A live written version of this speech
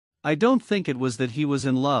I don't think it was that he was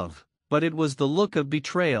in love, but it was the look of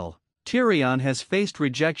betrayal. Tyrion has faced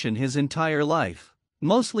rejection his entire life.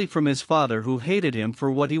 Mostly from his father, who hated him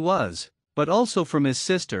for what he was, but also from his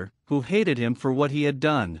sister, who hated him for what he had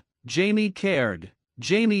done. Jaime cared.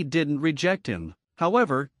 Jaime didn't reject him.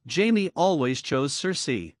 However, Jaime always chose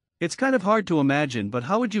Cersi. It's kind of hard to imagine, but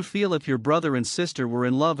how would you feel if your brother and sister were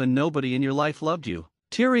in love and nobody in your life loved you?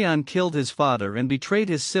 Tyrion killed his father and betrayed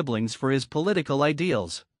his siblings for his political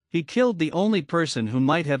ideals. He killed the only person who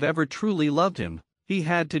might have ever truly loved him. He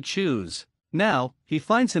had to choose. Now, he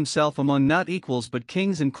finds himself among not equals but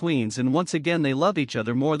kings and queens, and once again they love each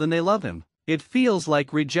other more than they love him. It feels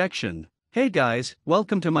like rejection. Hey guys,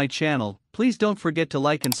 welcome to my channel. Please don't forget to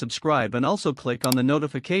like and subscribe, and also click on the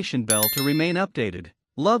notification bell to remain updated.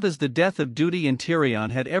 Love is the death of duty, and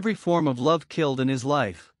Tyrion had every form of love killed in his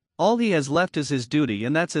life. All he has left is his duty,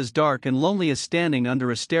 and that's as dark and lonely as standing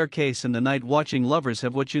under a staircase in the night watching lovers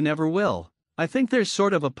have what you never will. I think there's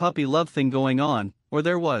sort of a puppy love thing going on, or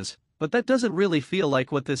there was, but that doesn't really feel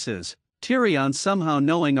like what this is. Tyrion somehow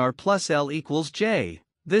knowing R plus L equals J.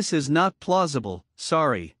 This is not plausible,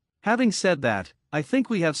 sorry. Having said that, I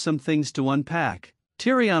think we have some things to unpack.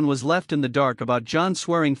 Tyrion was left in the dark about Jon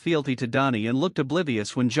swearing fealty to Dany and looked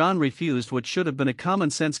oblivious when Jon refused what should have been a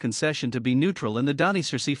common-sense concession to be neutral in the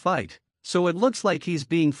Dany-Cersi fight. So it looks like he's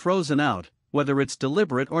being frozen out, whether it's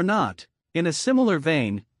deliberate or not. In a similar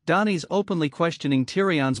vein, Dany's openly questioning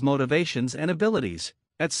Tyrion's motivations and abilities.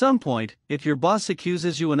 At some point, if your boss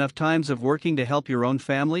accuses you enough times of working to help your own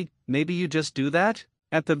family, maybe you just do that?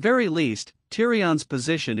 At the very least, Tyrion's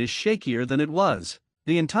position is shakier than it was.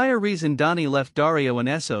 The entire reason Dany left Daario and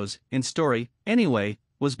Essos, in story, anyway,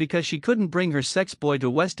 was because she couldn't bring her sex boy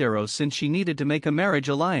to Westeros since she needed to make a marriage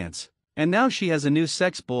alliance. And now she has a new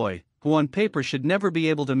sex boy, who on paper should never be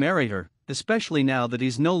able to marry her, especially now that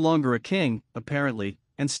he's no longer a king, apparently,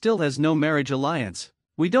 and still has no marriage alliance.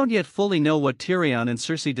 We don't yet fully know what Tyrion and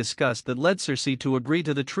Cersi discussed that led Cersi to agree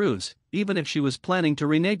to the truce, even if she was planning to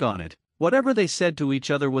renege on it. Whatever they said to each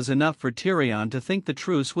other was enough for Tyrion to think the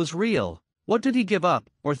truce was real. What did he give up,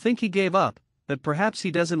 or think he gave up, that perhaps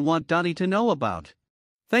he doesn't want Dany to know about?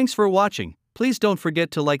 Thanks for watching. Please don't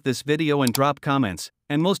forget to like this video and drop comments,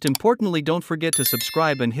 and most importantly don't forget to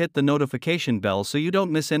subscribe and hit the notification bell so you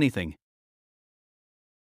don't miss anything.